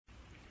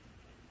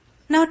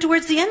Now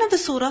towards the end of the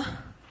surah,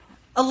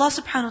 Allah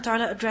subhanahu wa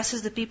ta'ala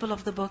addresses the people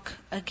of the book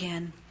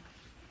again.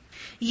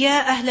 Ya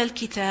ahl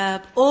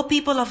al-kitab, O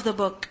people of the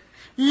book,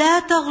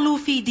 la taghlu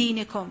fi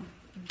dinikum.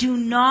 Do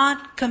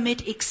not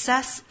commit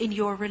excess in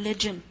your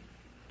religion.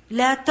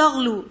 La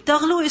taghlu.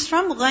 Taghlu is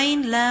from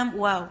ghain, lam,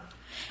 waw.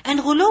 And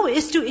ghulu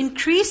is to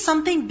increase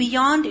something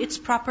beyond its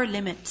proper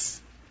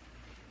limits.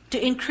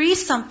 To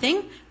increase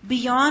something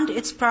beyond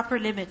its proper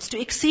limits.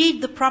 To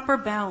exceed the proper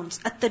bounds.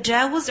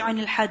 At-tajawuz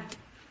anil had.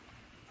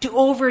 To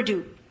overdo.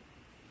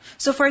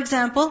 So for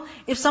example,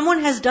 if someone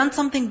has done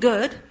something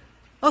good,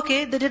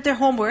 okay, they did their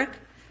homework,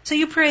 so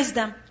you praise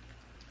them.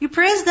 You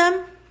praise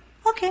them,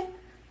 okay.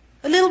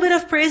 A little bit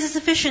of praise is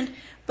sufficient.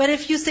 But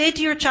if you say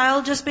to your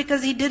child, just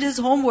because he did his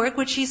homework,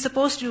 which he's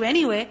supposed to do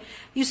anyway,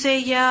 you say,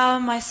 yeah,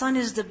 my son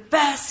is the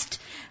best,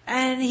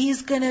 and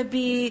he's gonna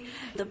be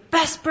the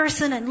best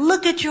person, and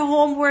look at your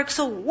homework,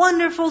 so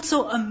wonderful,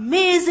 so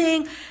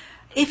amazing.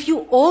 If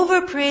you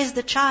overpraise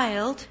the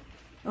child,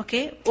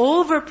 okay,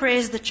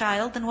 overpraise the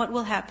child, then what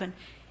will happen?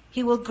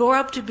 He will grow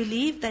up to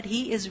believe that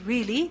he is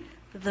really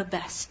the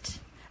best.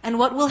 And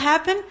what will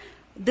happen?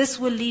 This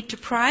will lead to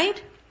pride,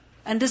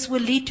 and this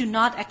will lead to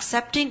not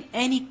accepting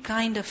any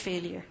kind of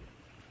failure.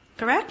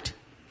 Correct?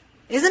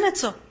 Isn't it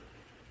so?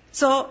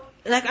 So,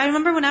 like I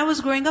remember when I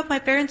was growing up, my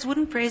parents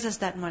wouldn't praise us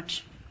that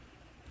much.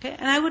 Okay?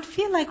 And I would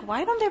feel like,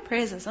 why don't they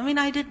praise us? I mean,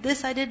 I did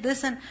this,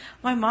 and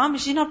my mom,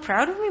 is she not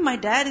proud of me? My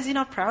dad, is he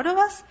not proud of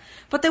us?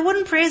 But they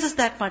wouldn't praise us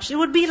that much. It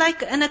would be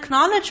like an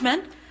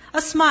acknowledgement,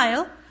 a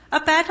smile, a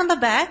pat on the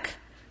back,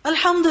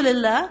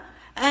 Alhamdulillah,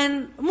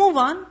 and move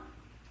on.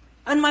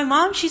 And my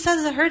mom, she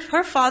says that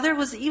her father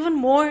was even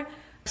more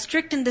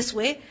strict in this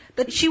way,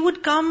 that she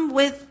would come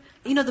with,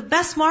 the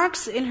best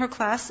marks in her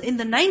class in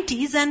the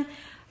 90s,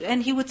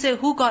 and he would say,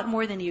 who got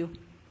more than you?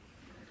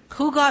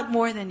 Who got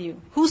more than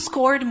you? Who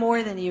scored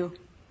more than you?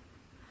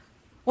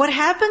 What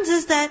happens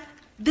is that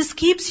this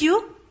keeps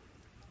you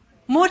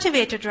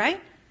motivated, right?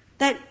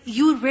 That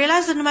you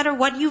realize that no matter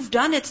what you've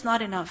done, it's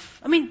not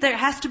enough. I mean, there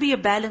has to be a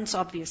balance,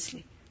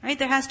 obviously. Right?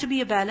 There has to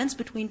be a balance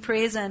between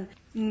praise and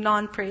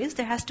non-praise.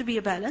 There has to be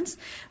a balance.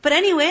 But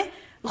anyway,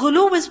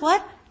 ghulu is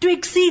what? To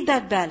exceed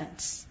that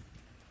balance.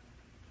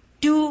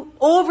 To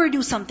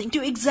overdo something,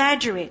 to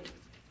exaggerate.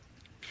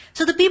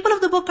 So the people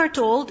of the book are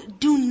told,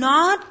 do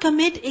not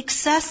commit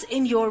excess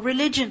in your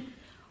religion.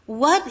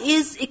 What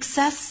is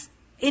excess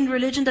in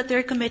religion that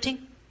they're committing?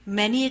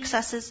 Many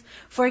excesses.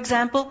 For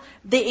example,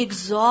 they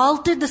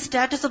exalted the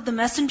status of the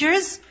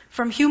messengers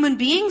from human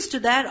beings to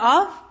that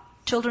of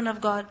children of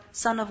God,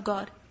 son of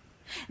God.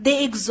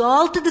 They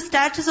exalted the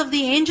status of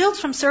the angels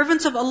from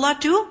servants of Allah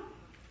to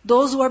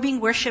those who are being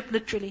worshipped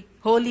literally.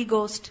 Holy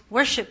Ghost,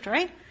 worshipped,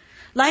 right?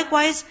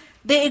 Likewise,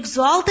 they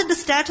exalted the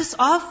status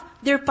of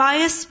their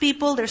pious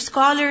people, their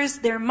scholars,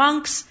 their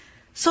monks,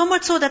 so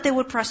much so that they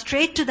would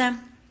prostrate to them.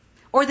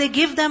 Or they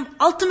give them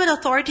ultimate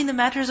authority in the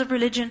matters of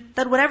religion,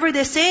 that whatever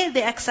they say,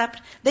 they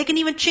accept. They can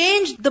even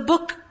change the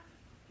book,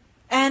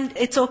 and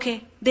it's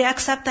okay. They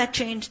accept that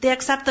change. They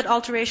accept that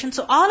alteration.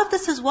 So all of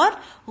this is what?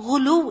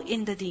 Ghulu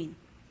in the deen.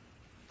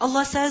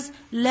 Allah says,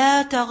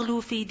 La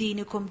taghlu fi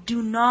dinikum.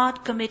 Do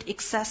not commit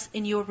excess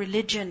in your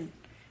religion.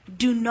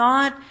 Do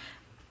not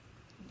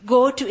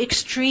go to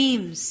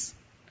extremes.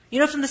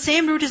 From the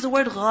same root is the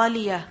word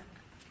ghaliya.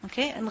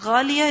 Okay? And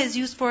ghaliya is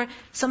used for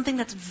something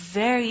that's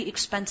very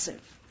expensive.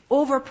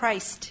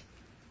 Overpriced.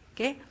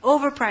 Okay?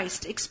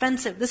 Overpriced,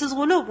 expensive. This is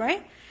ghulu,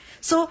 right?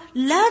 So,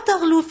 لا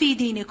تغلوا في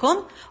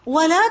دينكم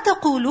ولا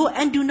تقولوا,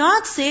 and do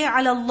not say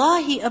على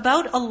الله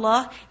about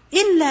Allah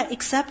إلا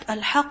except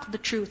al-haq, the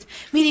truth.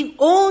 Meaning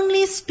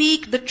only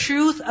speak the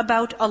truth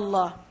about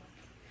Allah.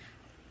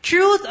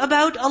 Truth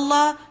about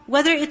Allah,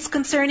 whether it's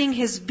concerning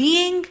His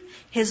being,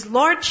 His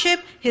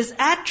lordship, His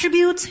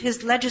attributes,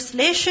 His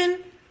legislation,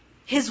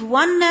 His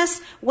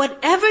oneness,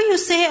 whatever you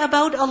say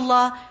about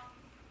Allah,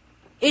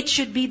 it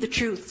should be the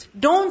truth.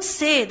 Don't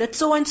say that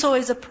so-and-so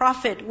is a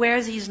prophet,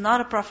 whereas he's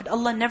not a prophet.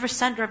 Allah never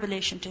sent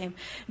revelation to him.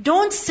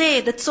 Don't say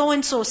that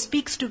so-and-so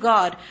speaks to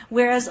God,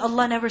 whereas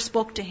Allah never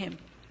spoke to him.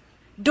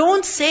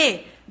 Don't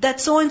say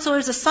that so-and-so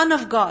is a son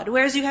of God,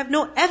 whereas you have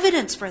no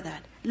evidence for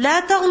that.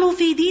 لا تغلوا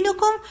في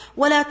دينكم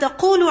ولا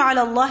تقولوا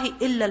على الله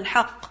إلا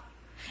الحق.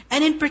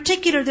 And in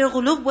particular, their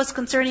ghulub was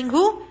concerning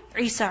who?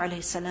 Isa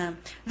alayhi salam.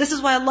 This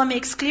is why Allah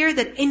makes clear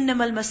that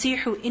إِنَّمَا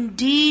الْمَسِيحُ,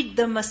 indeed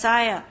the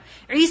Messiah,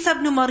 Isa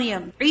ibn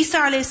Maryam, Isa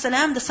alayhi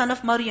salam, the son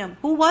of Maryam.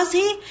 Who was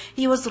he?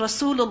 He was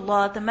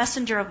Rasulullah, the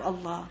messenger of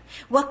Allah.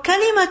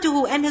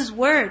 وَكَلِمَتُهُ, and his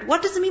word.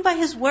 What does it mean by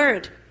his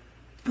word?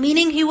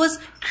 Meaning he was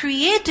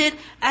created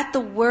at the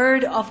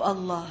word of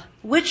Allah.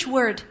 Which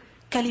word?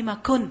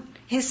 Kalima kun.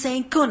 He's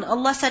saying kun.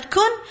 Allah said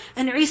kun,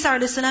 and Isa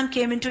alayhi salam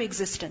came into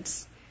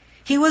existence.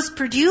 He was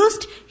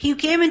produced, he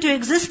came into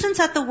existence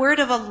at the word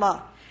of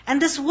Allah.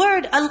 And this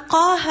word,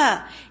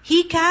 alqaha,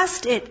 he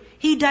cast it,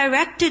 he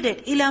directed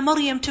it, ila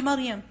Maryam, to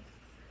Maryam.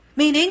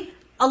 Meaning,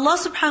 Allah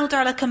subhanahu wa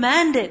ta'ala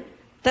commanded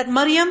that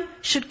Maryam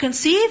should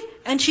conceive,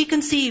 and she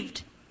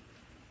conceived.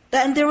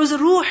 And there was a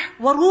ruh,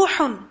 wa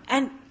ruhun,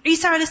 and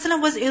Isa a.s.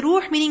 was a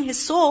ruh, meaning his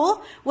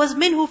soul was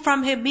minhu,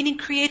 from him, meaning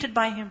created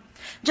by him.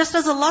 Just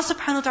as Allah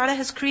subhanahu wa ta'ala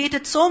has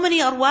created so many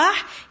arwah,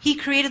 He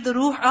created the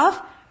ruh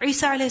of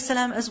Isa a.s.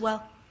 as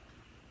well.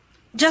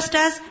 Just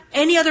as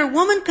any other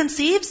woman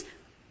conceives,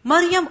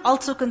 Maryam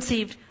also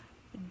conceived.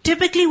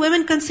 Typically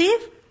women conceive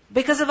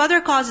because of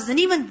other causes. And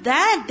even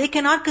that, they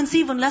cannot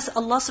conceive unless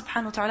Allah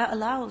subhanahu wa ta'ala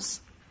allows.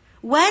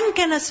 When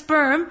can a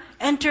sperm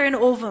enter an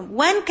ovum?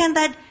 When can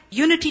that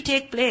unity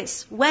take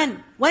place?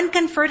 When? When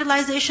can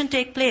fertilization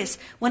take place?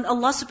 When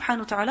Allah subhanahu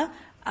wa ta'ala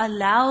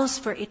allows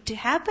for it to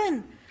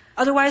happen.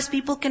 Otherwise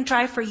people can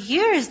try for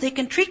years, they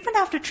can treatment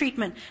after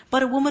treatment,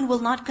 but a woman will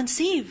not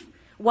conceive.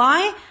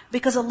 Why?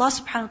 Because Allah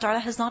subhanahu wa ta'ala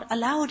has not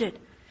allowed it.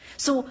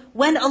 So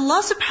when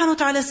Allah subhanahu wa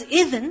ta'ala's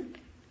idhn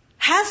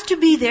has to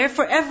be there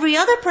for every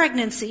other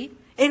pregnancy,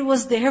 it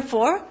was there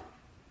for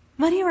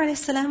Maryam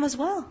a.s. as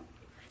well.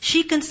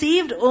 She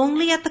conceived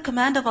only at the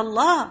command of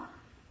Allah.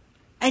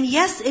 And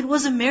yes, it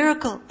was a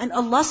miracle. And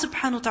Allah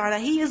subhanahu wa ta'ala,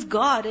 He is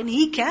God and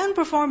He can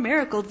perform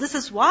miracles. This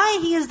is why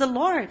He is the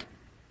Lord.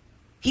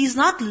 He's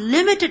not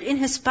limited in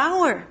His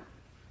power.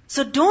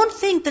 So don't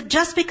think that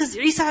just because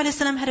Isa a.s.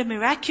 had a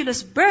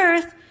miraculous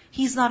birth,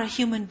 He's not a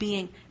human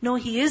being. No,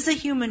 He is a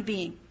human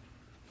being.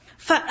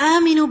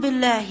 فَآمِنُوا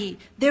بِاللَّهِ,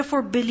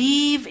 therefore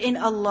believe in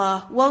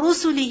Allah,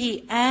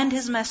 وَرُسُلِهِ, and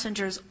His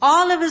messengers,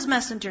 all of His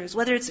messengers,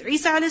 whether it's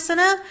Isa a.s.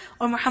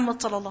 or Muhammad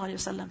sallallahu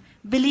alayhi wa sallam.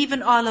 Believe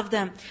in all of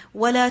them.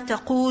 وَلَا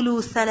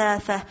تَقُولُوا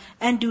ثَلَاثَةً,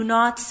 and do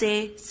not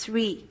say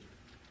three.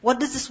 What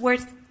does this word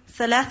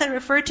thalatha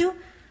refer to?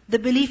 The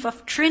belief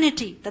of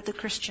Trinity that the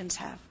Christians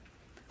have.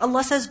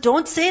 Allah says,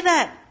 don't say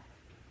that.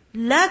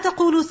 لَا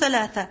تَقُولُوا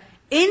ثَلَاثَةً,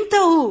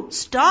 انتهوا,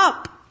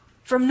 stop.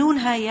 From noon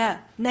haya,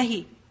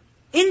 nahi.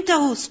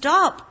 Intahu,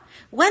 stop.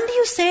 When do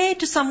you say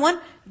to someone,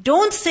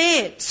 don't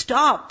say it,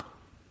 stop?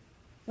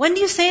 When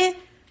do you say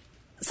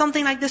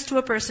something like this to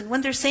a person?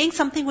 When they're saying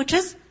something which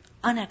is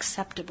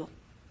unacceptable.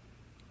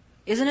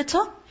 Isn't it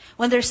so?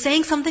 When they're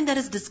saying something that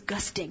is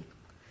disgusting,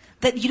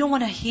 that you don't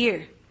want to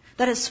hear,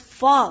 that is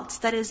false,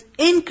 that is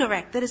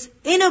incorrect, that is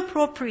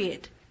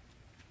inappropriate.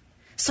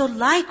 So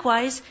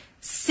likewise,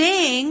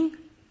 saying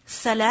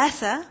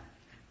salasa,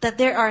 that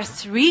there are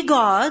three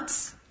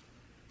gods,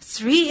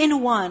 three in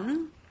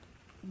one,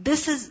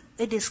 this is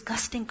a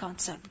disgusting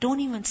concept.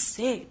 Don't even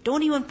say it.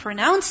 Don't even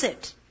pronounce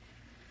it.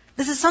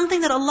 This is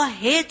something that Allah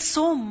hates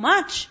so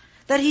much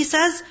that He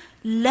says,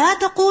 لا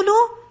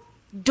تقولوا,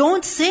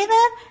 don't say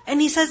that. And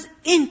He says,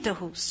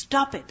 intahu,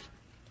 stop it.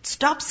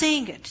 Stop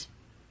saying it.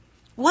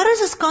 What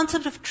is this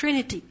concept of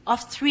Trinity,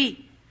 of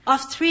three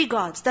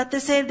gods? That they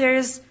say there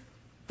is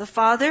the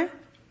Father,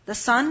 the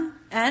Son,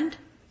 and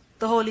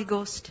the Holy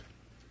Ghost.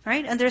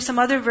 Right? And there are some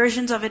other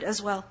versions of it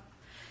as well.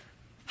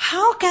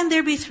 How can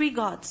there be three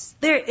gods?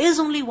 There is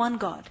only one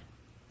God.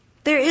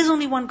 There is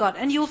only one God.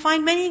 And you'll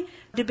find many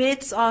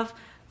debates of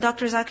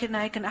Dr. Zakir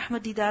Naik and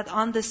Ahmad Deedat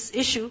on this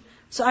issue.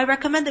 So I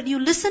recommend that you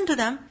listen to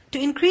them to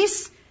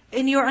increase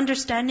in your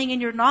understanding, in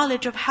your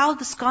knowledge of how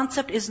this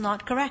concept is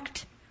not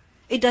correct.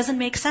 It doesn't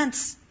make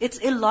sense. It's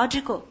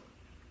illogical.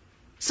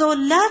 So,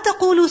 لَا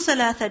تَقُولُوا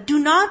ثَلَاثَةً, do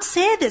not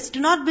say this, do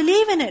not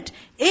believe in it.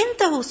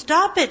 إِنْتَهُ,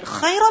 stop it.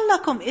 خَيْرًا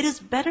لَكُمْ, it is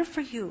better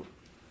for you.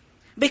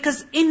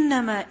 Because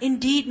إِنَّمَا,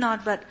 indeed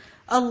not but,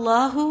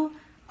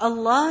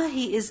 Allah,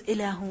 He is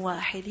ilahu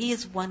wahid. He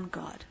is one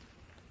God.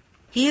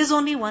 He is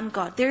only one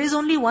God. There is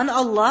only one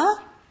Allah,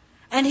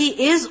 and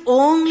He is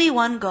only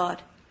one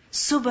God.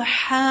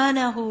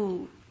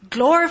 Subhanahu,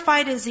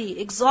 glorified is He,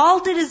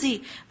 exalted is He,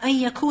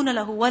 أَن يَكُونَ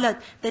لَهُ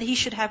وَلَدٍ, that He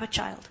should have a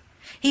child.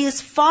 He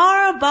is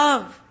far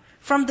above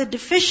from the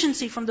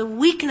deficiency, from the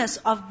weakness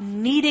of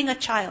needing a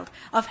child,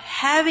 of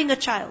having a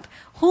child.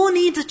 Who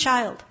needs a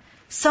child?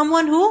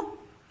 Someone who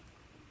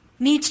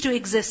needs to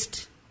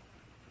exist.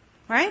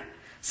 Right?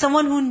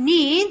 Someone who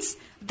needs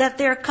that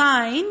their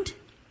kind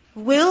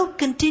will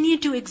continue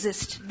to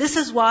exist. This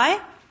is why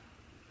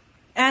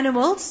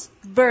animals,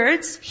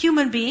 birds,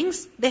 human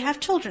beings, they have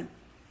children.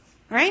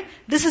 Right?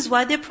 This is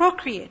why they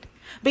procreate.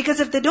 Because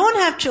if they don't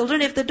have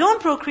children, if they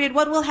don't procreate,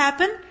 what will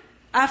happen?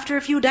 After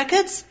a few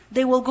decades,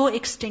 they will go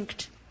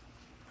extinct.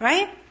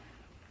 Right?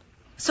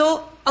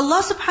 So,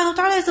 Allah subhanahu wa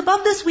ta'ala is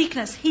above this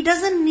weakness. He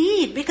doesn't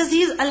need, because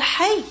He is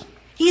al-hayy.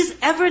 He is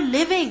ever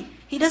living.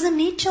 He doesn't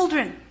need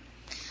children.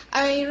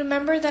 I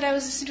remember that I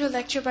was listening to a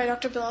lecture by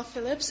Dr. Bilal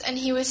Phillips, and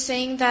he was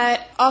saying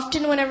that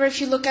often whenever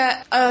if you look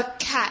at a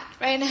cat,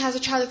 right, and it has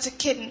a child, it's a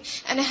kitten,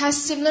 and it has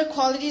similar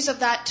qualities of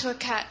that to a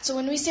cat. So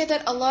when we say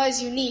that Allah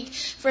is unique,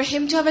 for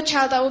Him to have a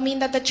child, that would mean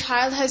that the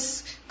child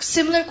has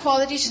similar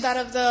qualities to that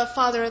of the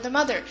father or the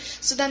mother.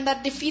 So then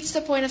that defeats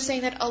the point of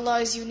saying that Allah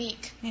is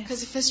unique.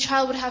 Because if His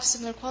child would have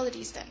similar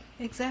qualities then.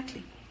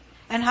 Exactly.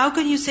 And how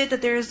can you say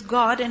that there is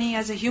God and He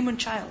has a human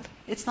child?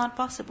 It's not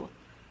possible.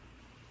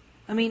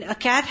 I mean, a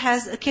cat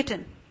has a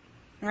kitten,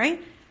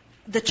 right?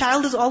 The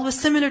child is always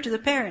similar to the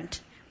parent.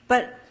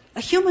 But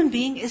a human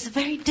being is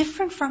very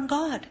different from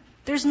God.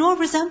 There's no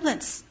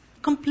resemblance.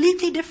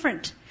 Completely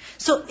different.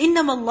 So,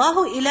 إِنَّمَا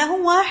اللَّهُ إِلَهٌ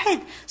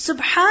وَاحِدٌ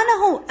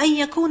سُبْحَانَهُ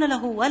أَن يَكُونَ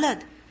لَهُ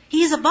وَلَدٌ.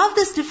 He is above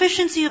this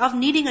deficiency of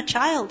needing a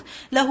child.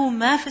 لَهُ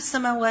مَا فِي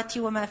السَّمَاوَاتِ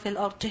وَمَا فِي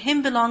الْأَرْضِ. To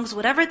Him belongs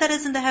whatever that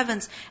is in the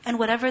heavens and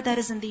whatever that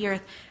is in the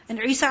earth. And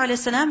Isa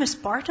a.s. is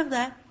part of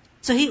that.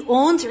 So He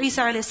owns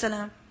Isa a.s.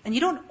 And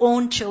you don't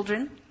own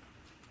children.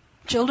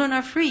 Children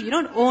are free. You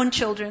don't own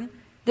children.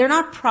 They're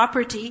not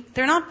property.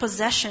 They're not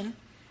possession.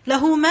 لَهُ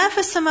مَا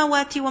فِي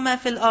السَّمَاوَاتِ وَمَا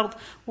فِي الْأَرْضِ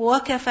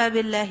وَكَفَى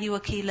بِاللَّهِ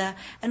وَكِيلًا.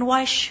 And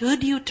why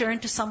should you turn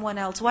to someone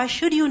else? Why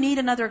should you need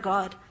another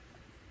God?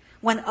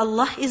 When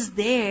Allah is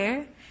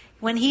there,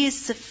 when He is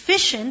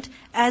sufficient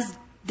as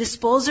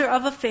disposer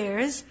of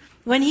affairs,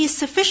 when He is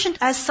sufficient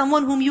as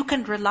someone whom you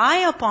can rely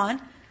upon,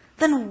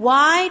 then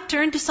why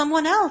turn to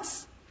someone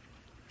else?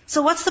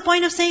 So what's the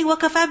point of saying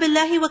وَكَفَى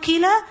بِاللَّهِ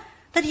وَكِيلًا?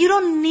 That you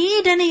don't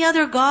need any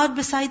other God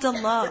besides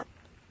Allah.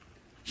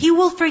 He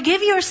will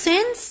forgive your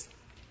sins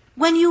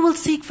when you will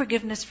seek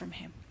forgiveness from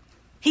Him.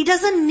 He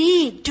doesn't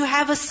need to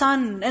have a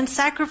son and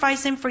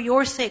sacrifice him for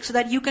your sake so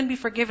that you can be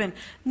forgiven.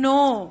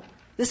 No,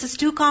 this is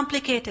too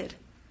complicated.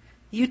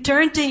 You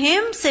turn to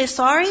Him, say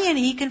sorry, and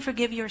He can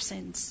forgive your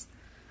sins.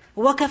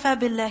 وَكَفَى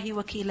بِاللَّهِ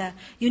وَكِيلًا.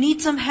 You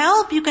need some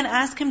help, you can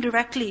ask Him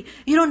directly.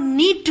 You don't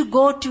need to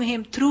go to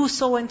Him through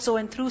so and so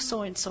and through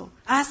so and so.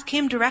 Ask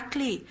Him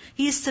directly.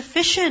 He is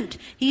sufficient.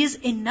 He is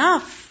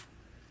enough.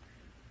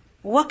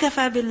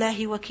 وَكَفَى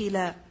بِاللَّهِ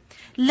وَكِيلًا.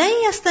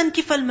 لَن يَسْتَنْكِفَ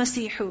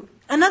الْمَسِيحُ.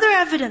 Another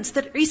evidence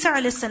that Isa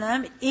a.s.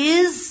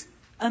 is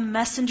a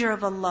messenger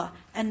of Allah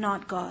and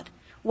not God.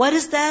 What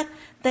is that?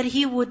 That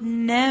He would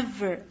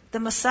never, the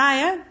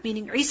Messiah,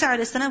 meaning Isa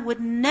a.s. would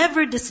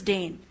never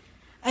disdain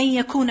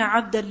أَن يَكُونَ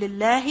عَبْدًا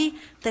لِلَّهِ,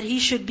 that He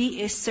should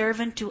be a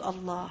servant to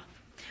Allah.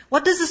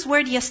 What does this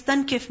word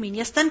yastankif mean?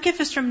 Yastankif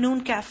is from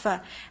nun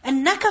kafa.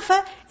 And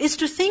nakafa is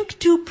to think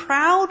too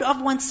proud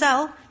of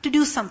oneself to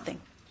do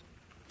something.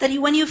 That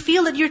when you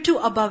feel that you're too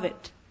above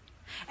it.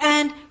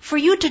 And for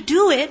you to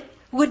do it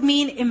would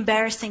mean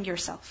embarrassing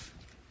yourself.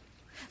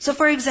 So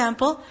for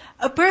example,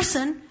 a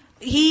person,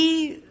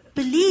 he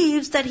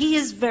believes that he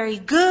is very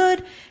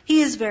good,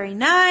 he is very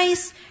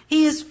nice,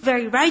 he is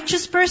very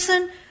righteous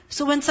person.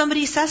 So when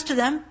somebody says to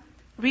them,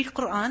 read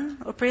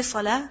Quran or pray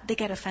Salah, they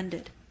get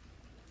offended.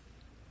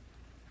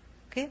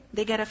 Okay?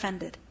 They get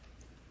offended.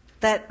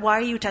 That, why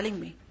are you telling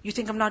me? You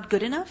think I'm not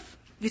good enough?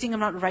 You think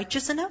I'm not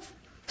righteous enough?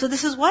 So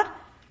this is what?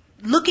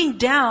 Looking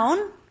down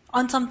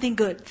on something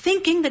good.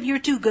 Thinking that you're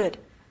too good.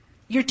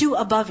 You're too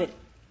above it.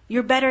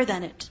 You're better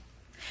than it.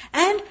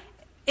 And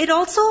it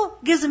also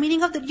gives the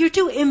meaning of that you're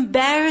too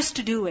embarrassed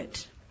to do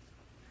it.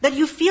 That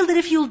you feel that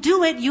if you'll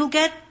do it, you'll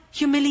get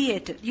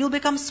humiliated. You'll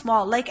become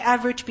small, like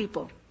average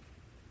people.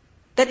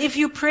 That if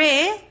you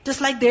pray,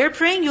 just like they're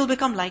praying, you'll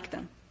become like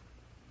them.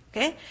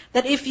 Okay?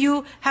 That if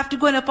you have to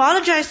go and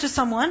apologize to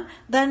someone,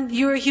 then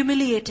you're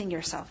humiliating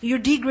yourself. You're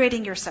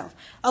degrading yourself.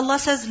 Allah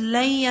says,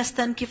 لَن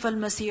يَسْتَنْكِفَ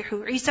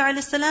الْمَسِيحُ. Isa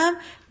a.s.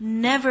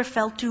 never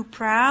felt too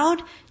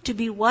proud to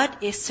be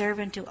what? A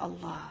servant to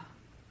Allah.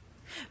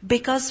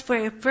 Because for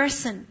a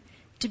person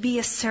to be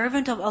a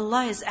servant of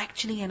Allah is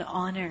actually an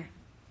honor.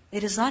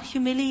 It is not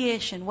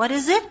humiliation. What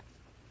is it?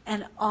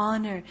 An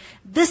honor.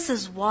 This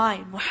is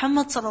why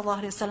Muhammad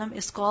ﷺ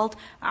is called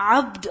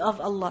Abd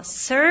of Allah,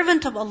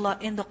 servant of Allah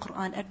in the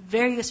Quran at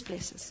various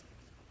places.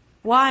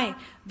 Why?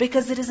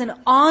 Because it is an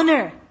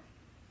honor.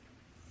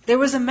 There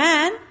was a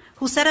man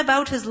who said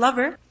about his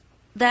lover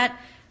that,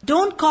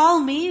 don't call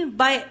me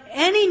by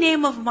any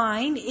name of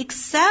mine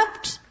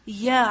except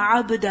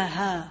Ya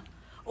Abdaha,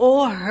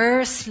 or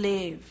her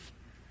slave.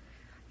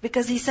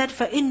 Because he said,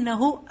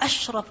 فَإِنَّهُ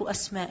أَشْرَفُ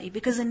أَسْمَائِ.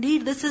 Because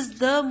indeed this is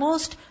the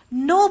most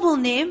noble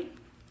name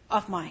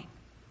of mine.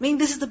 Meaning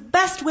this is the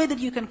best way that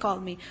you can call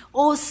me.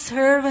 O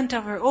servant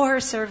of her, O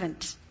her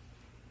servant.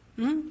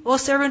 O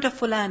servant of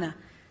Fulana.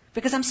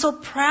 Because I'm so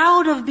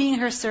proud of being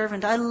her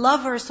servant. I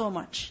love her so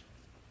much.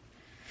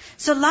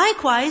 So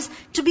likewise,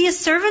 to be a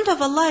servant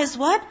of Allah is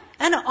what?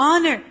 An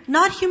honor,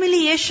 not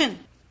humiliation.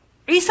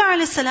 Isa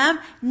a.s.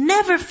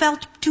 never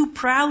felt too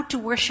proud to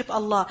worship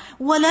Allah.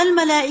 وَلَا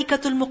الْمَلَائِكَةُ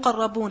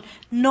الْمُقَرَّبُونَ.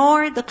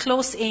 Nor the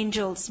close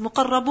angels.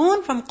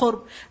 Muqarrabun from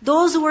qurb.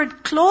 Those who are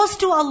close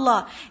to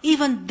Allah,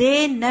 even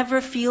they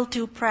never feel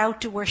too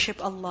proud to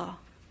worship Allah.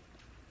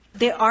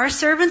 They are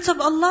servants of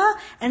Allah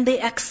and they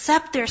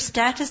accept their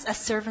status as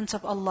servants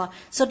of Allah.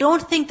 So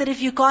don't think that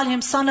if you call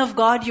him Son of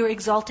God, you're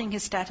exalting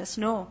his status.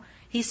 No.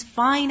 He's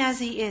fine as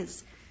he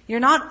is.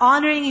 You're not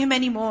honoring him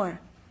anymore.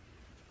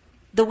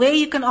 The way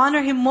you can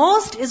honor him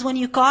most is when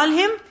you call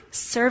him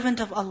servant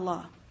of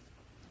Allah.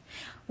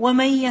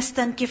 وَمَن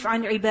يَسْتَنْكِفْ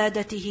عَنْ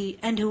عِبَادَتِهِ.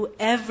 And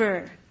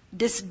whoever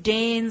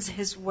disdains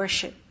his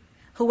worship,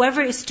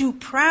 whoever is too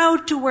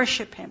proud to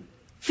worship him,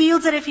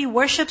 feels that if he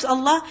worships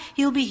Allah,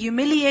 he'll be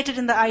humiliated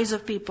in the eyes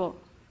of people.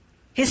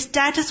 His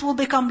status will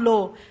become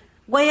low.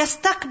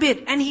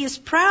 وَيَسْتَكْبِرْ. And he is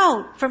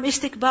proud from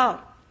istikbar,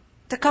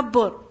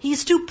 takabbur. He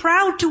is too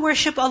proud to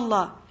worship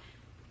Allah.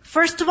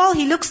 First of all,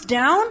 he looks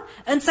down,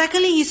 and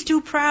secondly, he's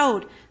too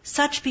proud.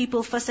 Such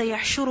people,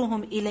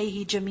 فَسَيَحْشُرُهُمْ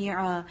إِلَيْهِ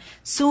جَمِيعًا.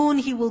 Soon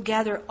he will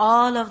gather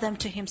all of them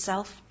to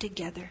himself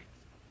together.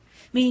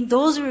 Meaning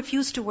those who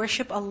refuse to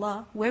worship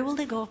Allah, where will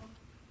they go?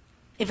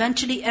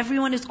 Eventually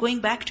everyone is going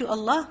back to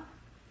Allah.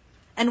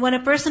 And when a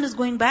person is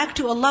going back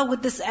to Allah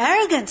with this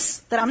arrogance,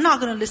 that I'm not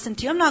going to listen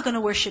to you, I'm not going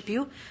to worship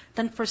you,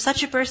 then for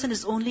such a person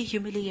is only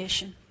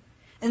humiliation.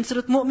 In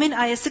Surah Mu'min,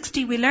 ayah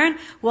 60, we learn,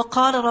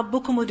 وَقَالَ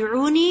رَبُّكُمُ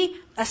دُعُونِي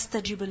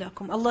أَسْتَجِبُ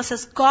لَكُمْ. Allah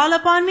says, call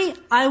upon me,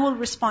 I will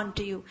respond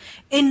to you.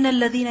 إِنَّ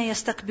الَّذِينَ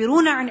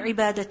يَسْتَكْبِرُونَ عَنْ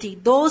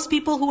عِبَادَتِي. Those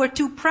people who are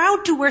too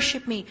proud to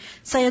worship me,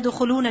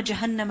 سَيَدُخُلُونَ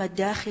جَهَنَّمَ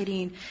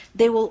الدَّاخِرِينَ.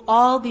 They will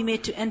all be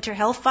made to enter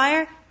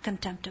hellfire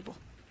contemptible.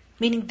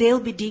 Meaning they'll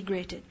be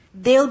degraded.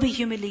 They'll be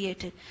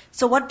humiliated.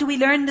 So what do we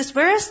learn in this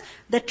verse?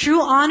 The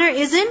true honor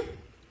is in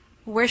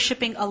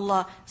worshipping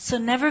Allah. So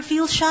never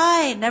feel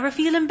shy, never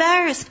feel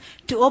embarrassed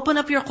to open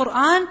up your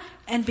Qur'an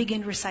and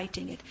begin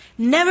reciting it.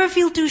 Never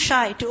feel too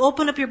shy to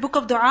open up your book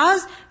of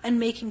du'as and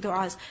making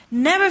du'as.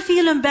 Never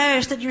feel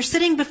embarrassed that you're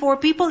sitting before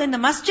people in the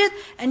masjid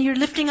and you're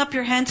lifting up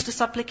your hands to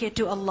supplicate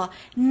to Allah.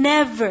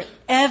 Never,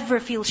 ever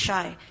feel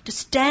shy to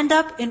stand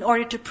up in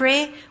order to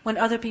pray when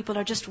other people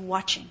are just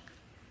watching.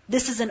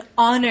 This is an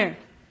honor,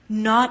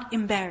 not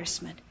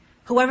embarrassment.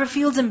 Whoever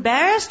feels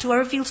embarrassed,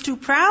 whoever feels too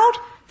proud,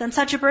 then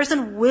such a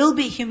person will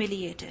be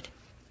humiliated.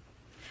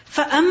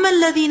 فَأَمَّا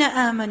الَّذِينَ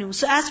آمَنُوا.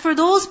 So as for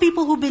those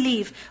people who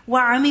believe,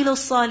 وَعَمِلُوا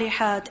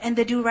الصَّالِحَاتِ, and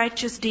they do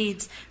righteous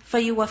deeds,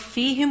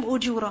 فَيُوَفِّيهِمْ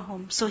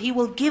أُجُورَهُمْ. So He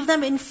will give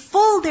them in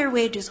full their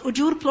wages.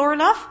 Ujur,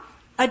 plural of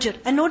ajr.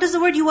 And notice the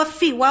word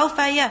yuwaffi, waw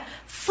fa.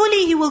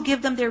 Fully He will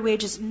give them their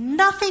wages.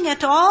 Nothing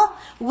at all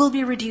will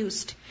be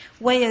reduced.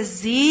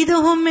 وَيَزِيدُهُمْ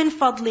مِنْ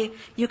فَضْلِ.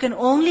 You can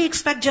only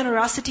expect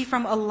generosity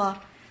from Allah.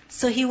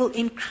 So He will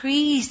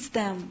increase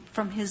them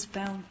from His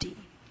bounty.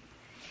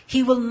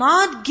 He will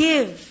not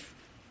give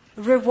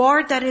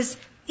reward that is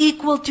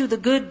equal to the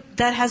good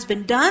that has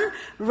been done.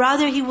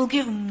 Rather, He will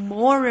give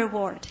more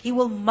reward. He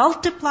will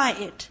multiply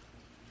it.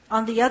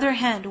 On the other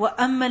hand, وَأَمَّا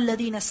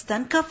الَّذِينَ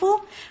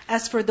اسْتَنْكَفُوا.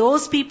 As for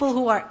those people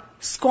who are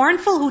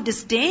scornful, who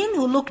disdain,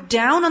 who look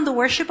down on the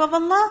worship of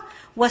Allah,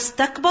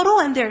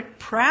 وَاسْتَكْبَرُوا, and they're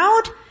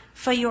proud,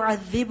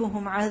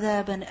 فَيُعَذِّبُهُمْ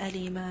عَذَابًا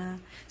أَلِيمًا.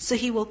 So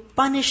He will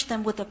punish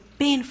them with a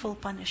painful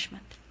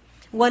punishment.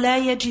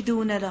 وَلَا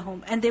يَجِدُونَ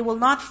لَهُمْ. And they will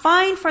not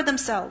find for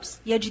themselves.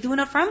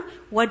 يَجِدُونَ from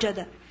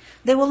وَجَدَ.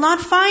 They will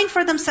not find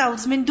for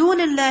themselves مِن دُونِ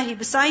اللَّهِ,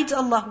 besides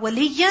Allah,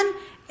 وَلِيًّا,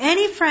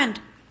 any friend,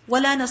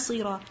 وَلَا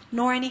نَصِيرًا,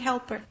 nor any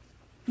helper.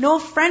 No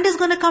friend is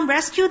going to come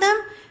rescue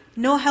them.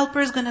 No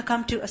helper is going to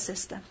come to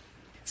assist them.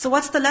 So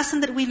what's the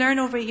lesson that we learn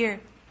over here?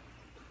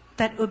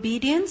 That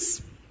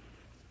obedience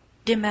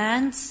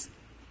demands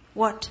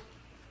what?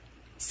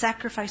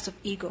 Sacrifice of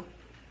ego.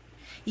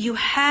 You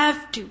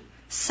have to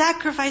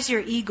sacrifice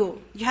your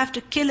ego. You have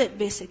to kill it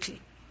basically.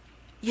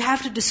 You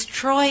have to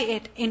destroy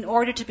it in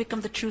order to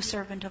become the true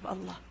servant of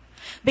Allah.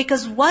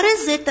 Because what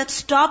is it that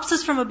stops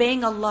us from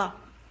obeying Allah?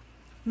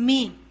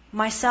 Me,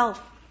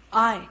 myself,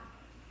 I.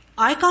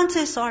 I can't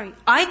say sorry.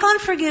 I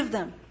can't forgive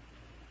them.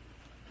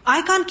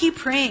 I can't keep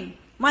praying.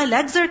 My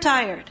legs are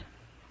tired.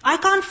 I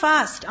can't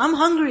fast. I'm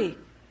hungry.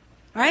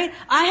 Right?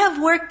 I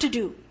have work to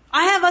do.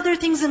 I have other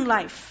things in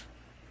life.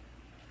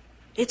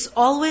 It's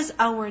always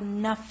our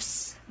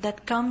nafs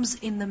that comes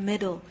in the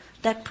middle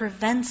that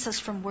prevents us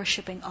from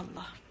worshipping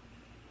Allah.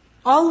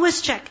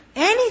 Always check.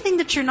 Anything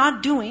that you're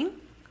not doing,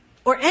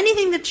 or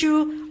anything that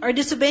you are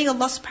disobeying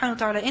Allah subhanahu wa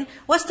ta'ala in,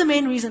 what's the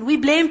main reason? We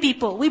blame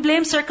people. We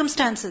blame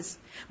circumstances.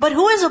 But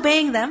who is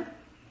obeying them?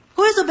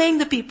 Who is obeying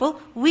the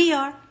people? We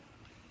are.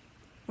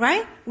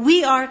 Right?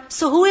 We are.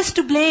 So who is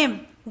to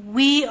blame?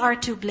 We are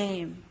to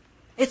blame.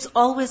 It's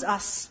always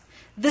us.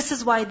 This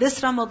is why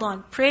this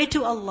Ramadan, pray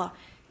to Allah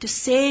to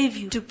save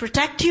you, to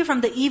protect you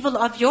from the evil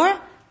of your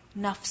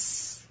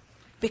nafs.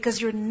 Because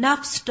your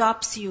nafs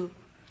stops you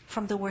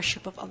from the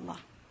worship of Allah.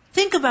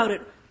 Think about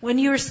it. When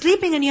you're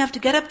sleeping and you have to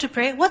get up to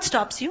pray, what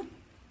stops you?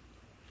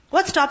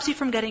 What stops you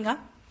from getting up?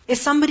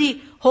 Is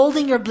somebody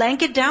holding your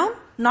blanket down,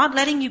 not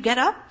letting you get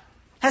up?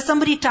 Has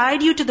somebody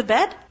tied you to the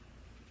bed?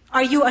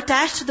 Are you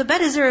attached to the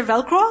bed? Is there a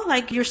Velcro?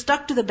 Like you're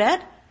stuck to the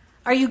bed?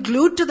 Are you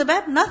glued to the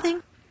bed?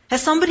 Nothing.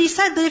 Has somebody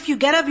said that if you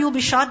get up, you'll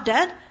be shot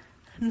dead?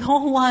 No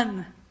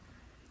one.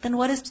 Then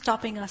what is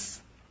stopping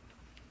us?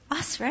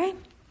 Us, right?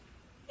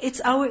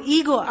 It's our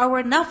ego,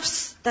 our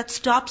nafs that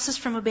stops us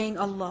from obeying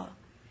Allah.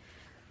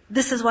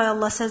 This is why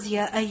Allah says,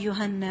 Ya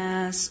ayyuhan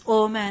nas,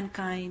 O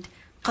mankind,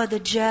 قَدْ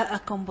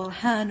جَاءَكُمْ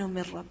بُرْهَانٌ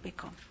مِّن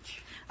رَبِّكُمْ.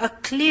 A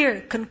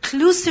clear,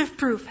 conclusive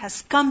proof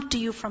has come to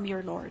you from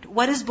your Lord.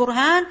 What is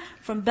burhan?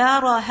 From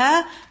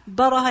baraha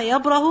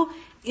yabrahu,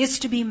 is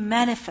to be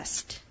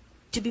manifest.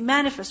 To be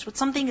manifest, when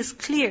something is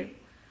clear.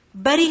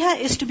 Bariha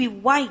is to be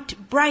white,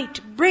 bright,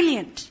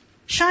 brilliant,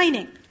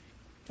 shining.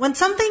 When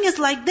something is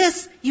like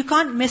this, you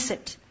can't miss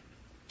it.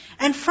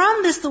 And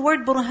from this, the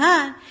word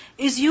burhan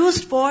is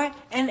used for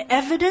an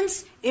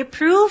evidence, a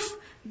proof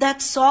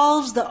that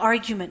solves the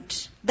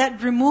argument,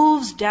 that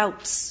removes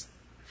doubts.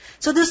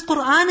 So this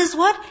Qur'an is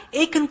what?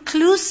 A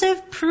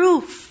conclusive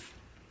proof.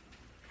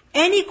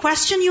 Any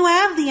question you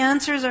have, the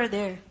answers are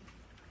there.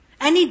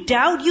 Any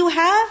doubt you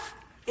have,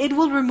 it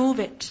will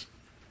remove it.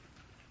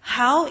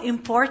 How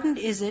important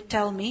is it,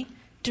 tell me,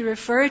 to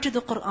refer to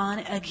the Qur'an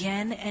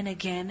again and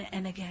again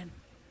and again?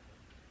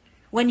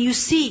 When you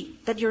see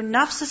that your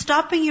nafs is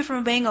stopping you from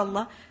obeying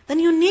Allah, then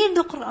you need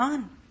the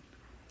Qur'an.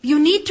 You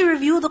need to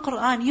review the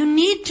Qur'an. You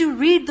need to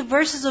read the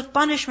verses of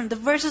punishment, the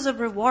verses of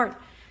reward,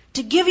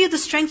 to give you the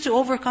strength to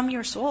overcome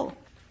your soul.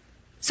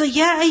 So,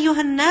 Ya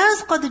ayyuhan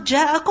nas qad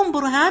ja'akum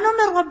burhanun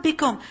min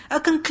rabbikum. A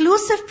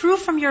conclusive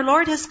proof from your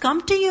Lord has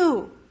come to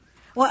you.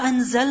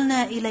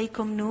 وَأَنزَلْنَا إِلَيْكُمْ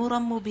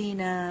نُورًا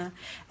مُبِينًا.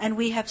 And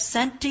we have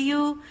sent to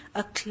you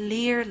a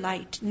clear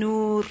light.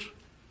 Nur.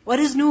 What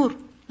is nur?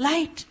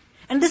 Light.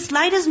 And this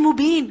light is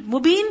mubin.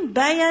 Mubin,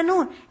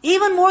 bayanun.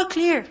 Even more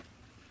clear.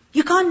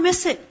 You can't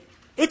miss it.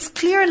 It's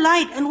clear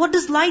light. And what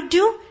does light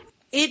do?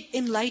 It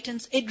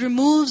enlightens. It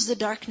removes the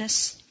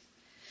darkness.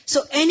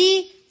 So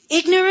any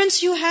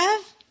ignorance you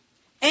have,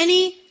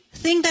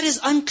 anything that is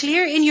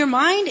unclear in your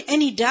mind,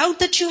 any doubt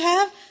that you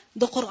have,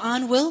 the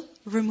Qur'an will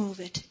remove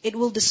it. It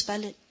will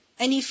dispel it.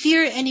 Any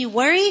fear, any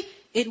worry,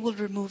 it will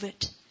remove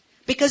it.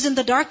 Because in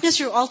the darkness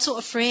you're also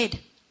afraid.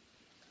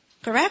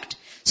 Correct?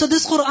 So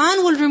this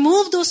Qur'an will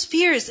remove those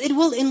fears. It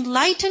will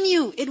enlighten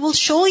you. It will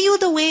show you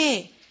the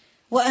way.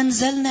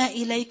 وَأَنزَلْنَا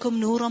إِلَيْكُمْ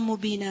نُورًا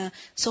مُبِينًا.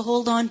 So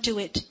hold on to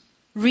it.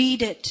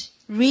 Read it.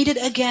 Read it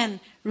again.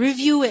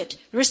 Review it.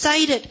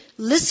 Recite it.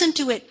 Listen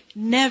to it.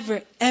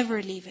 Never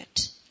ever leave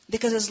it.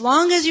 Because as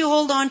long as you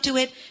hold on to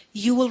it,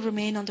 you will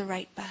remain on the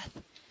right path.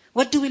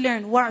 What do we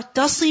learn?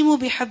 وَاعْتَصِمُوا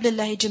بِحَبْلِ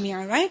اللَّهِ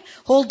جَمِيعًا. Right?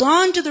 Hold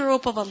on to the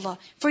rope of Allah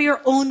for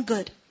your own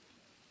good.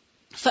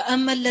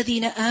 فَأَمَّا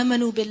الَّذِينَ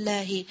آمَنُوا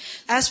بِاللَّهِ.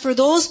 As for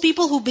those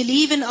people who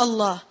believe in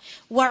Allah,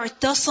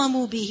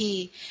 وَاعْتَصَمُوا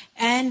بِهِ.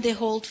 And they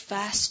hold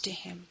fast to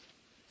Him.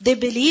 They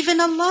believe in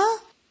Allah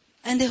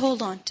and they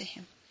hold on to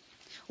Him.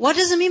 What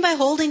does it mean by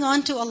holding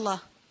on to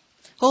Allah?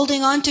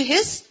 Holding on to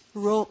His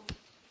rope.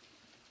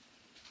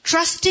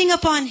 Trusting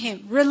upon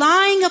Him,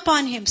 relying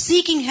upon Him,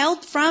 seeking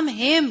help from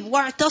Him.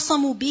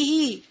 وَاعْتَصَمُوا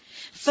بِهِ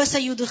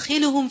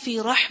فَسَيُدْخِلُهُمْ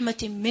فِي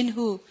رَحْمَةٍ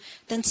مِّنْهُ.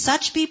 Then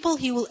such people,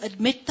 He will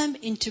admit them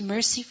into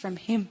mercy from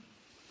Him.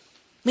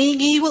 Meaning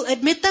He will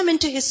admit them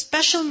into His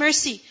special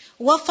mercy.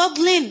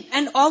 وَفَضْلٍ.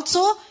 And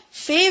also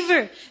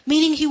favor.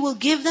 Meaning He will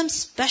give them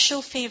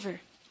special favor.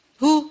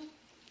 Who?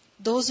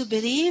 Those who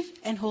believe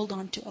and hold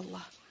on to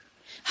Allah.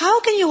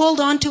 How can you hold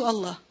on to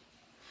Allah?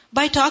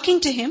 By talking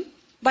to Him,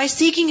 by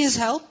seeking His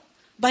help,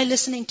 by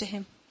listening to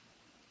Him.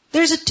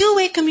 There's a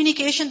two-way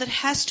communication that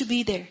has to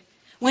be there.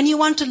 When you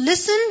want to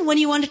listen, when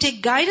you want to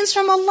take guidance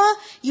from Allah,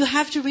 you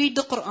have to read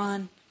the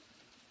Qur'an.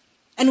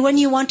 And when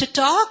you want to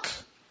talk,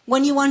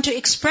 when you want to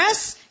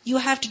express, you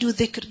have to do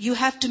dhikr. You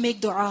have to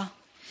make dua.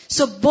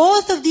 So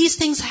both of these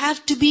things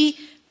have to be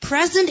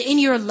present in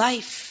your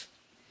life.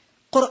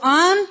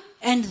 Qur'an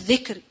and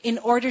dhikr in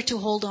order to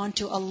hold on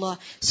to Allah.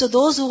 So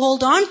those who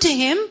hold on to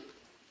Him,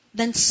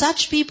 then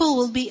such people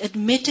will be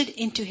admitted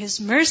into His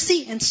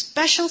mercy and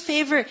special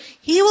favor.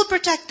 He will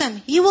protect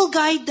them. He will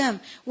guide them.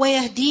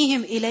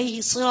 وَيَهْدِيهِمْ إِلَيْهِ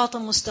صِرَاطًا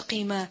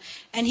مُسْتَقِيمًا.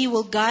 And He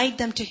will guide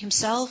them to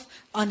Himself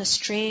on a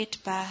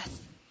straight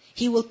path.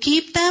 He will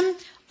keep them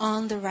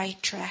on the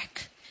right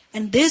track.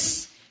 And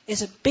this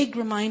is a big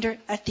reminder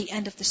at the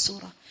end of the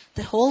surah.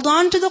 That hold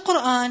on to the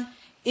Qur'an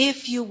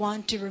if you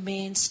want to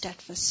remain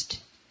steadfast.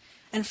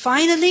 And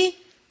finally,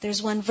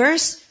 there's one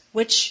verse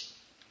which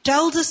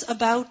tells us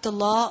about the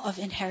law of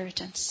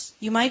inheritance.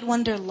 You might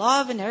wonder, law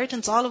of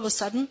inheritance all of a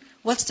sudden,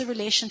 what's the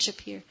relationship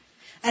here?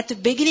 At the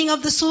beginning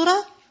of the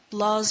surah,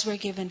 laws were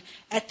given.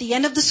 At the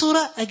end of the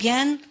surah,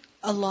 again,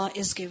 a law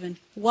is given.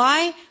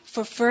 Why?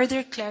 For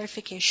further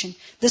clarification.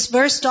 This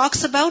verse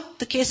talks about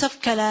the case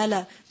of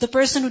kalala, the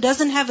person who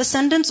doesn't have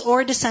ascendants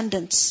or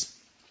descendants.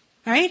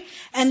 Right?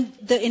 And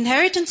the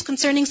inheritance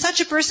concerning such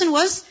a person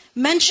was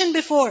mentioned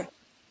before.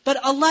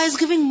 But Allah is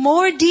giving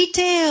more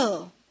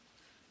detail.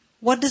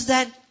 What does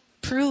that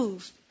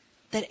prove?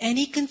 That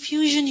any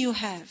confusion you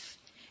have,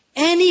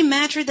 any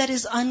matter that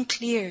is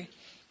unclear,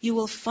 you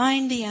will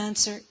find the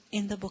answer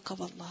in the book of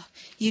Allah.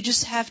 You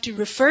just have to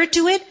refer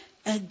to it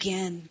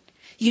again.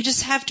 You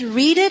just have to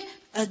read it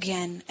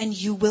again, and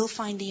you will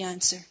find the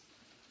answer.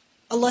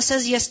 Allah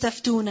says,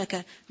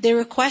 يَسْتَفْتُونَكَ. They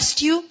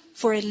request you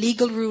for a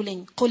legal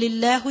ruling. قُلِ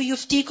اللَّهُ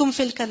يُفْتِيكُمْ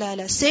فِي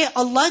الْكَلَالَةِ. Say,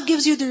 Allah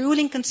gives you the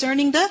ruling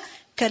concerning the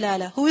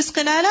kalala. Who is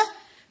kalala?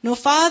 No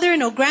father,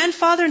 no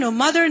grandfather, no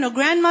mother, no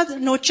grandmother,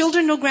 no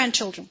children, no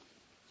grandchildren.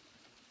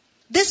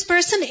 This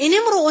person, in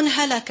imru'un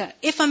halaka,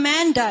 if a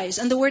man dies,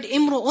 and the word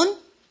imru'un,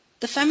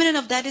 the feminine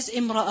of that is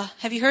imra'ah.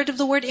 Have you heard of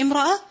the word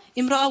imra'ah?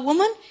 Imra'ah,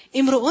 woman,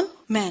 imru'un,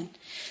 man.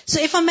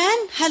 So if a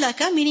man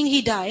halaka, meaning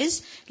he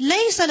dies,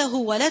 laysa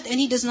lahu walad, and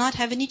he does not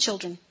have any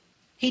children.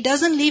 He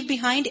doesn't leave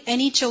behind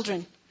any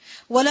children.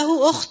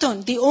 Walahu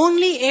ukhtun, the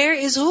only heir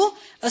is who?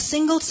 A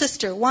single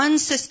sister, one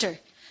sister.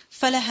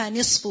 فَلَهَا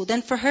نِصْفُ.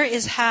 Then for her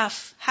is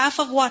half. Half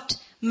of what?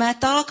 مَا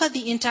تَرَكَ,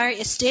 the entire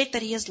estate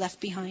that he has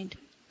left behind.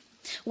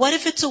 What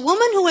if it's a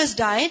woman who has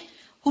died,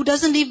 who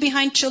doesn't leave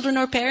behind children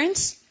or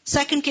parents?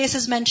 Second case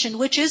is mentioned,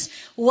 which is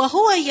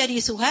وَهُوَ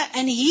يَرِثُهَا,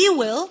 and he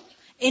will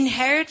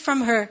inherit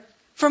from her.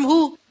 From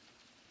who?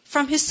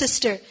 From his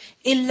sister.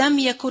 إِن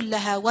لَمْ يَكُنْ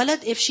لَهَا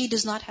وَلَدْ, if she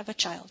does not have a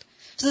child.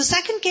 So the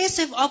second case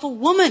of a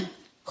woman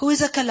who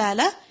is a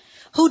kalala,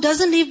 who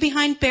doesn't leave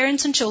behind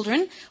parents and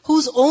children,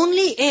 whose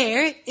only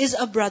heir is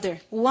a brother,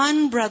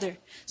 one brother.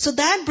 So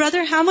that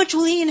brother, how much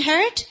will he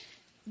inherit?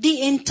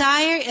 The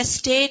entire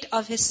estate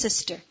of his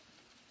sister.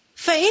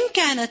 فَإِن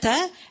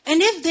كَانَتَا,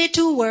 and if they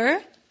two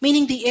were,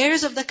 meaning the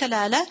heirs of the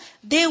kalala,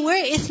 they were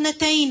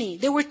إِثْنَتَيْنِ,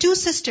 they were two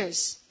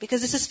sisters,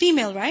 because this is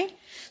female, right?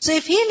 So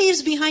if he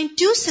leaves behind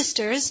two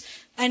sisters,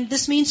 and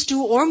this means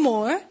two or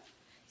more,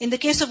 in the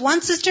case of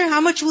one sister, how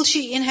much will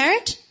she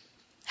inherit?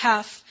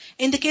 Half.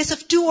 In the case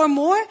of two or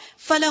more,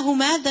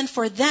 فَلَهُمَا, then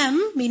for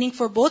them, meaning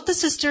for both the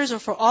sisters or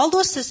for all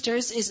those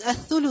sisters, is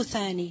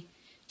الثُّلُثَانِ,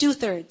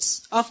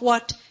 2/3 of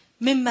what?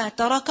 مِمَّا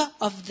تَرَكَ,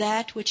 of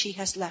that which he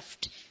has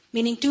left.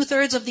 Meaning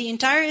 2/3 of the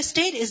entire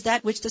estate is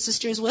that which the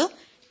sisters will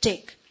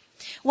take.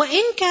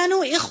 وَإِن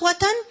كَانُوا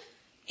إِخْوَةً,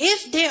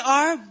 if they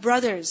are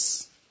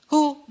brothers,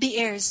 who? The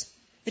heirs.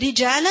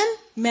 رِجَالًا,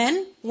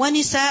 men,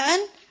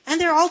 وَنِسَاءً, and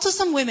there are also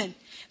some women.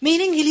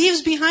 Meaning he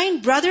leaves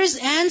behind brothers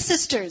and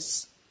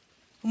sisters.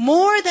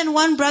 More than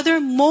one brother,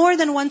 more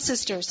than one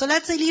sister. So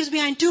let's say he leaves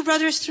behind 2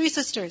 brothers, 3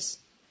 sisters.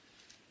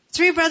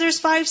 3 brothers,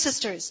 5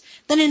 sisters.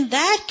 Then in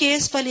that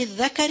case,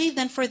 فَلِلذَّكَرِ,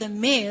 then for the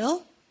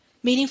male,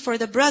 meaning for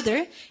the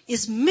brother,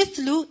 is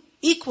mithlu,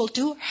 equal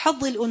to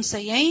حَظِّ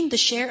الْأُنْسَيَيْن, the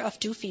share of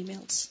 2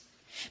 females.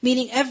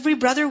 Meaning every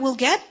brother will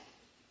get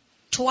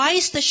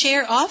twice the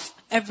share of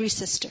every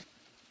sister.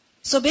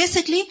 So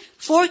basically,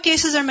 4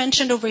 cases are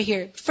mentioned over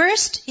here.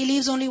 First, he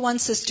leaves only one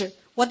sister.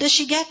 What does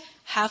she get?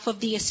 Half of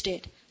the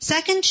estate.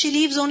 Second, she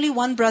leaves only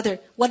one brother.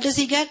 What does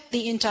he get?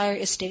 The entire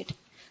estate.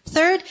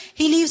 Third,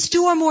 he leaves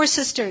 2 or more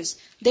sisters.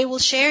 They will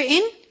share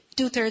in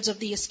 2/3 of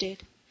the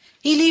estate.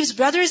 He leaves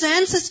brothers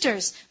and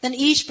sisters. Then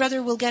each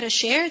brother will get a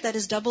share that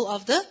is double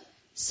of the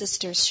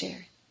sister's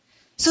share.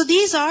 So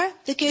these are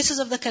the cases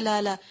of the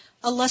kalala.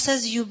 Allah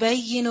says,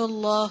 يُبَيِّنُ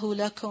اللَّهُ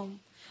لَكُمْ.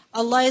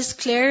 Allah is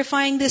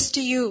clarifying this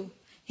to you.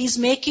 He's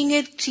making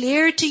it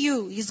clear to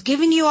you. He's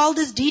giving you all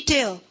this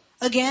detail.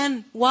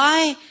 Again,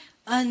 why?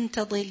 أَن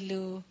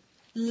تَضِلُّوا,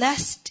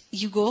 lest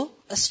you go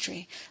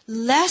astray.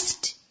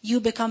 Lest you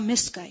become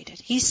misguided.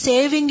 He's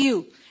saving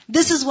you.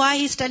 This is why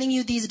He's telling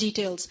you these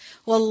details.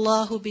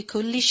 وَاللَّهُ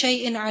بِكُلِّ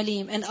شَيْءٍ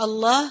عَلِيمٍ. And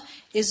Allah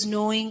is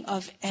knowing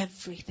of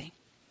everything.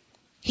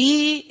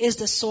 He is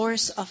the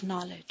source of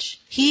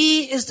knowledge.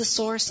 He is the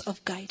source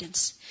of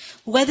guidance.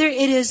 Whether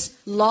it is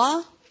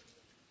law,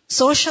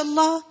 social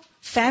law,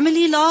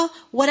 family law,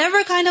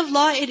 whatever kind of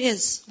law it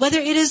is, whether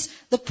it is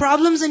the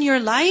problems in your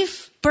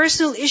life,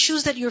 personal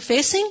issues that you're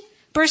facing,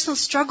 personal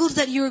struggles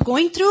that you're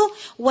going through,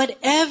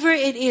 whatever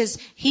it is,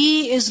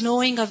 He is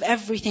knowing of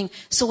everything.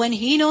 So when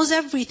He knows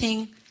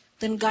everything,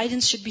 then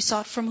guidance should be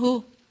sought from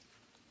who?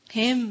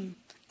 Him.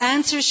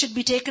 Answers should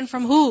be taken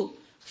from who?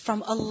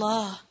 From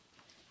Allah.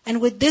 And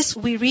with this,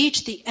 we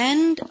reach the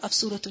end of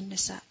Surah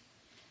An-Nisa.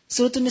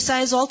 Surah An-Nisa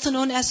is also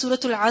known as Surah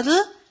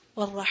Al-Adl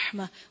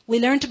wal-Rahmah. We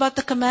learned about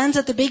the commands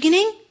at the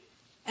beginning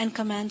and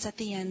commands at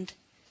the end.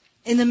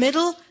 In the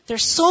middle,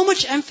 there's so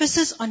much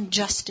emphasis on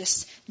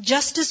justice.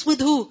 Justice with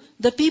who?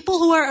 The people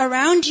who are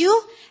around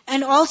you,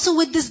 and also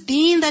with this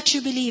deen that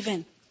you believe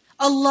in.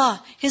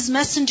 Allah, His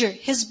messenger,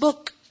 His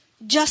book.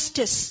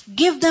 Justice.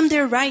 Give them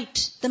their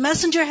right. The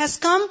messenger has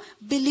come,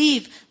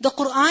 believe. The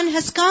Quran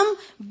has come,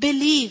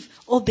 believe.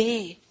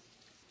 Obey.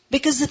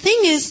 Because the thing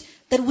is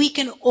that we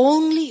can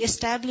only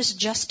establish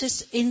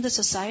justice in the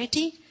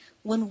society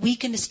when we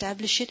can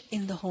establish it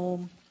in the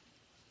home.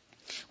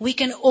 We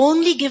can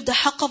only give the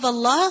haqq of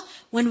Allah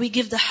when we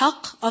give the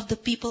haqq of the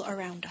people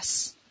around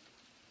us.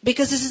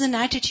 Because this is an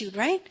attitude,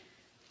 right?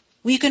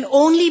 We can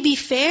only be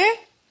fair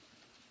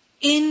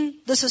in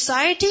the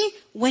society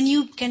when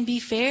you can be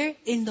fair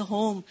in the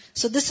home.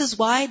 So this is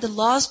why the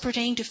laws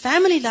pertaining to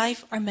family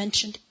life are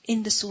mentioned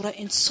in the surah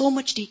in so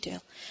much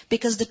detail.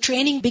 Because the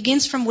training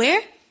begins from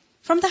where?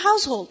 From the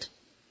household.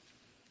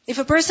 If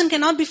a person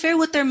cannot be fair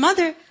with their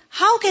mother,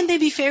 how can they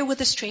be fair with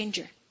a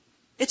stranger?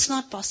 It's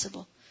not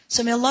possible.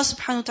 So may Allah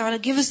subhanahu wa ta'ala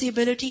give us the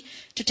ability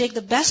to take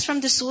the best from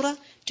the surah,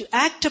 to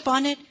act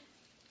upon it,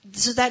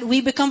 so that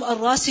we become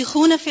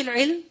ar-rasikhuna fil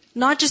ilm,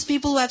 not just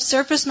people who have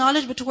surface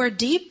knowledge, but who are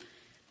deep,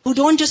 who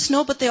don't just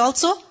know, but they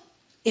also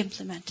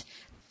implement.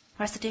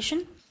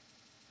 Recitation.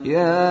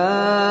 يا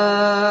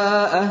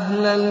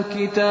أهل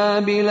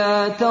الكتاب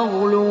لا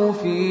تغلوا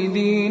في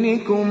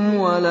دينكم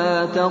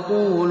ولا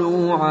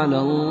تقولوا على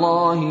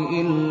الله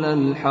إلا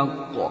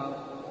الحق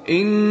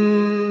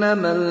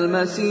إنما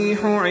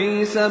المسيح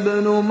عيسى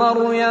ابن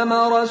مريم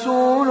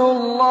رسول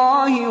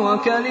الله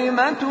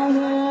وكلمته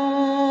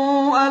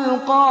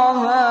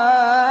ألقاها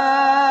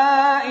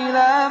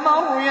إلى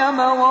مريم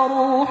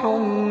وروح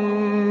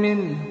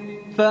منه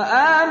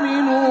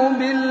فآمنوا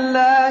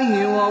بالله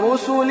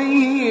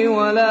ورسله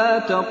ولا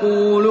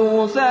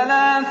تقولوا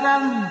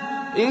ثلاثة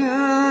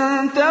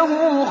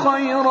انتهوا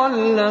خيرا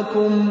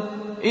لكم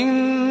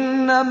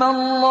إنما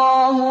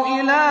الله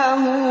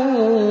إله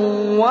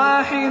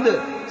واحد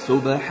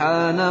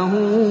سبحانه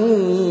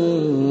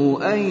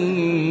أن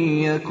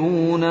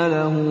يكون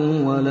له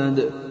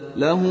ولد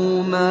له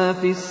ما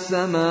في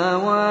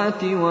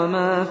السماوات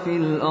وما في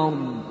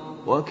الأرض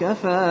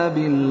وكفى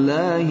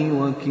بالله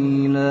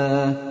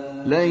وكيلا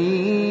لن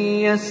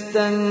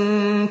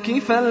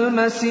يستنكف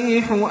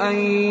المسيح أن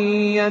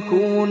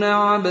يكون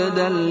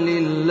عبدا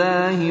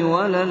لله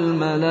ولا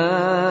الملائكة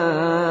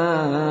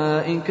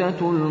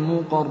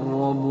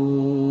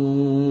المقربون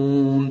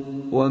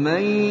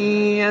ومن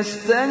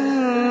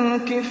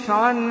يستنكف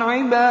عن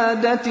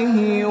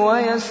عبادته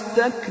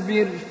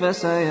ويستكبر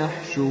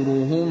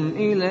فسيحشرهم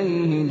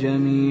إليه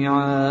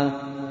جميعا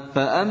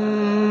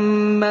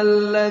فأما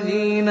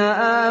الذين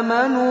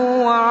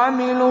آمنوا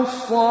وعملوا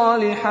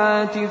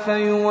الصالحات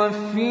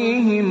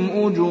فيوفيهم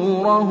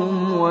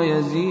أجورهم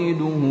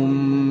ويزيدهم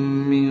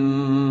من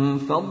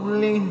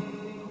فضله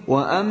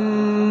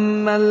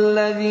وأما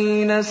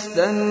الذين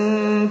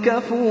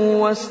استنكفوا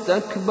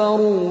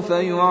واستكبروا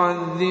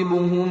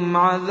فيعذبهم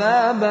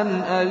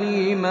عذابا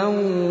أليما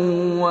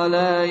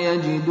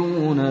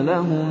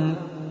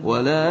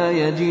ولا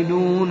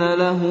يجدون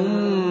لهم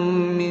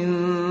من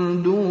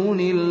دون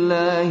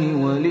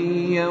الله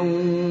وليا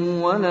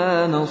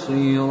ولا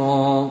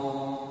نصيرا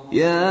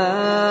يا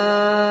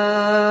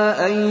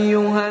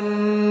أيها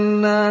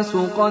الناس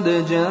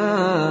قد جاءكم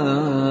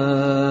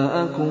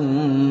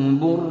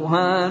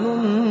برهان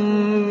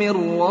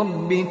من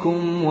ربكم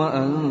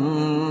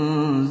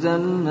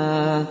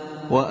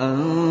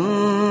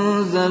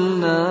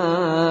وأنزلنا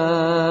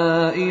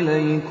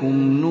إليكم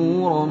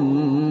نورا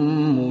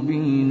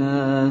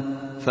مبينا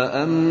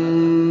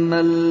فأما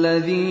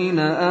الذين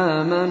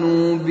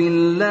آمنوا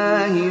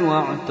بالله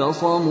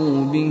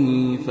واعتصموا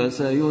به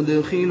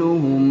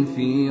فسيدخلهم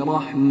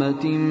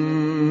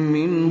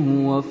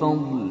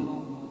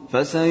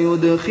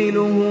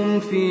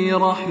في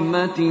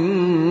رحمة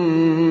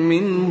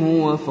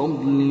منه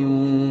وفضل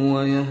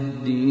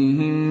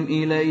ويهديهم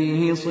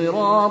إليه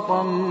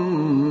صراطا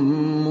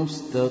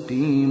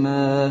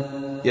مستقيما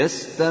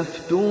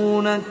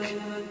يستفتونك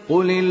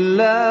قل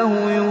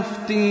الله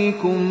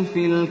يفتيكم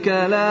في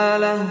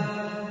الكلالة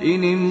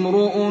إن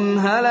امرؤ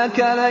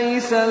هلك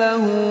ليس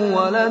له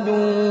ولد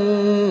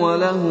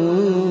وله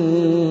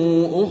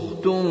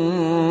أخت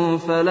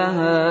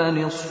فلها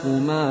نصف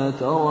ما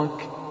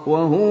ترك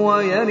وهو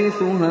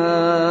يرثها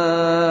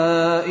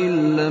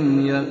إن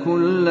لم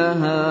يكن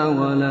لها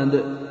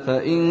ولد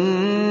فإن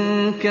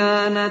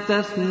كانت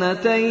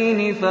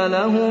اثنتين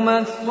فلهما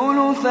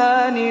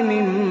الثلثان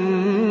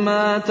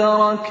مما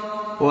ترك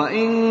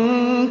وإن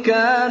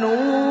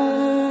كانوا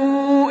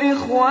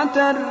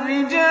إخوة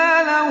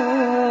رجالا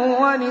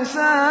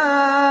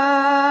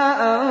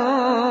ونساء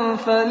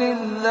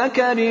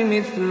فللذكر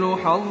مثل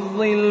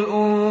حظ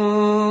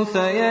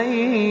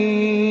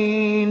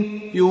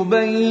الأنثيين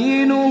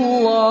يبين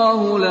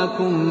الله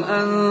لكم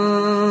أن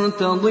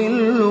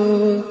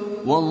تضلوا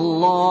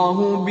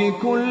والله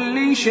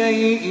بكل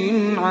شيء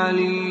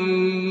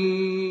عليم.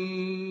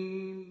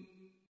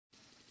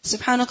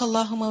 سبحانك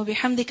اللهم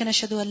وبحمدك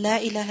نشهد أن لا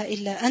إله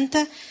إلا أنت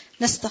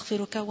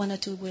نستغفرك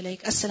ونتوب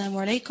إليك. السلام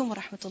عليكم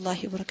ورحمة الله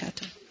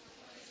وبركاته.